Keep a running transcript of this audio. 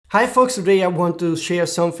Hi folks, today I want to share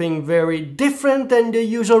something very different than the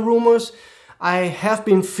usual rumors. I have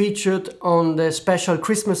been featured on the special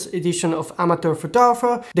Christmas edition of Amateur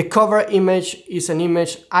Photographer. The cover image is an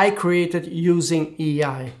image I created using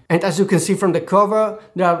AI. And as you can see from the cover,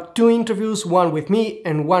 there are two interviews, one with me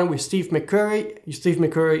and one with Steve McCurry. Steve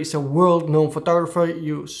McCurry is a world-known photographer.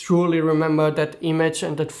 You surely remember that image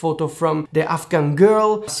and that photo from the Afghan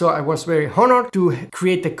girl. So I was very honored to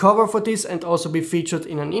create the cover for this and also be featured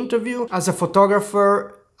in an interview. As a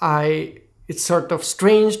photographer, it's sort of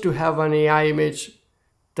strange to have an AI image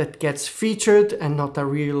that gets featured and not a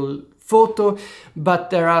real photo, but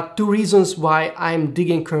there are two reasons why I'm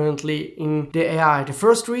digging currently in the AI. The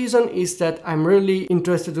first reason is that I'm really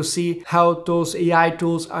interested to see how those AI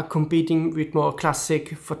tools are competing with more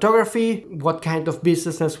classic photography, what kind of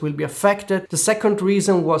businesses will be affected. The second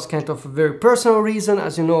reason was kind of a very personal reason.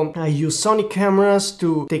 As you know, I use Sony cameras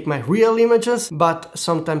to take my real images, but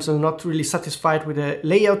sometimes I'm not really satisfied with the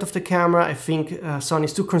layout of the camera. I think Sony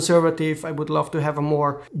is too conservative. I would love to have a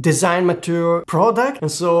more design mature product,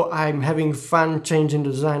 and so I'm having fun changing the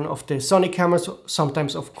design of the Sony cameras,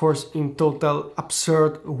 sometimes of course in total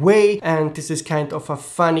absurd way, and this is kind of a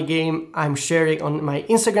funny game I'm sharing on my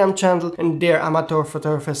Instagram channel, and their amateur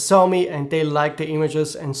photographers saw me and they liked the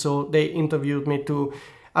images, and so they interviewed me to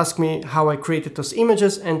ask me how I created those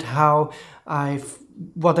images and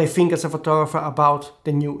what I think as a photographer about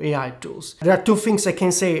the new AI tools. There are two things I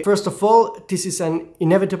can say. First of all, this is an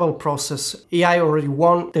inevitable process. AI already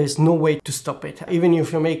won. There's no way to stop it. Even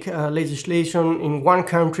if you make legislation in one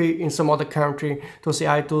country, in some other country, those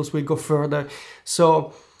AI tools will go further.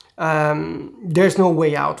 So there's no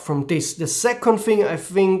way out from this. The second thing I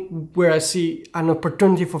think where I see an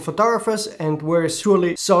opportunity for photographers and where I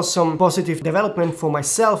surely saw some positive development for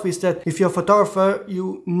myself is that if you're a photographer,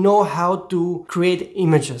 you know how to create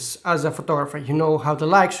images as a photographer. You know how the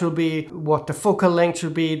light should be, what the focal length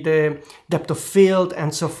should be, the depth of field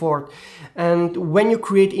and so forth. And when you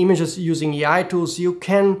create images using AI tools, you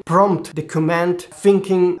can prompt the command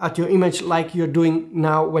thinking at your image like you're doing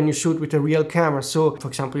now when you shoot with a real camera. So for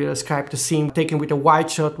example, you describe the scene taken with a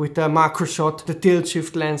wide shot, with a macro shot, the tilt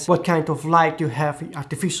shift lens, what kind of light you have,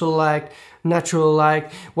 artificial light, natural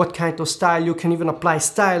light, what kind of style. You can even apply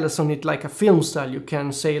stylus on it like a film style. You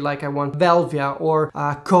can say like I want Velvia or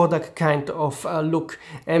a Kodak kind of look,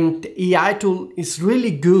 and the AI tool is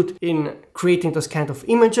really good in creating those kind of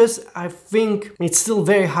images. I think it's still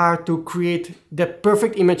very hard to create the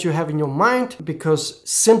perfect image you have in your mind, because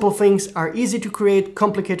simple things are easy to create,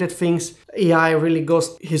 complicated things AI really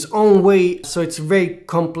goes his own way, so it's very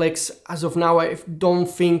complex. As of now, I don't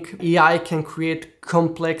think AI can create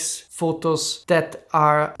complex photos that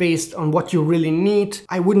are based on what you really need.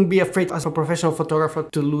 I wouldn't be afraid as a professional photographer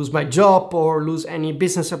to lose my job or lose any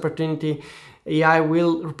business opportunity. AI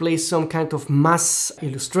will replace some kind of mass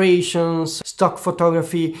illustrations, stock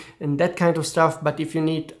photography and that kind of stuff, but if you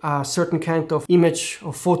need a certain kind of image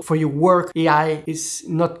or photo for your work, AI is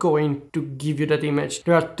not going to give you that image.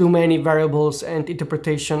 There are too many variables and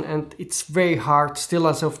interpretation, and it's very hard still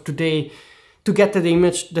as of today to get the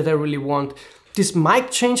image that I really want. This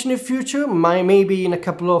might change in the future, maybe in a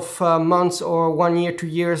couple of months or 1 year, 2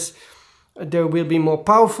 years, there will be more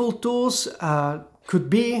powerful tools. Could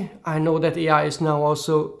be. I know that AI is now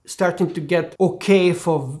also starting to get okay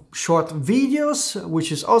for short videos,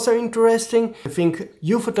 which is also interesting. I think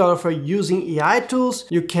you photographer using AI tools,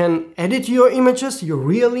 you can edit your images, your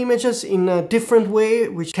real images, in a different way,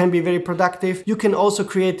 which can be very productive. You can also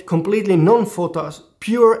create completely non-photos,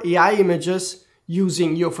 pure AI images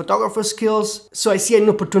using your photographer skills. So I see an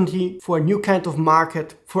opportunity for a new kind of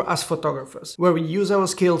market for us photographers, where we use our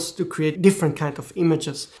skills to create different kind of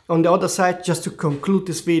images. On the other side, just to conclude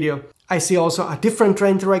this video, I see also a different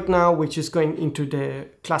trend right now, which is going into the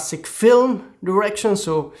classic film direction.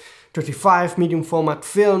 So 35 medium format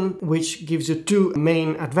film, which gives you two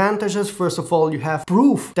main advantages. First of all, you have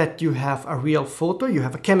proof that you have a real photo, you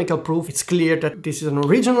have a chemical proof. It's clear that this is an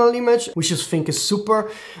original image, which I think is super.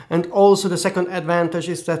 And also the second advantage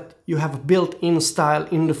is that you have a built-in style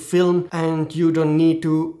in the film and you don't need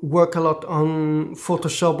to work a lot on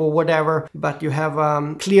Photoshop or whatever, but you have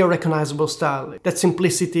a clear recognizable style. That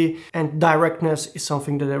simplicity and directness is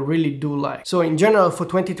something that I really do like. So in general, for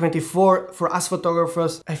 2024, for us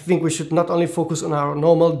photographers, I think we should not only focus on our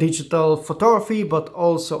normal digital photography, but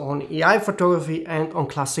also on AI photography and on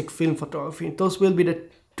classic film photography. Those will be the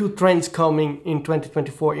two trends coming in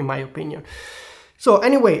 2024, in my opinion. So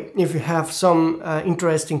anyway, if you have some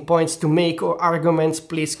interesting points to make or arguments,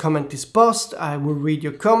 please comment this post. I will read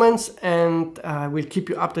your comments and I will keep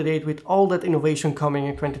you up to date with all that innovation coming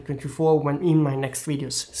in 2024 when in my next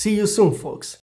videos. See you soon, folks.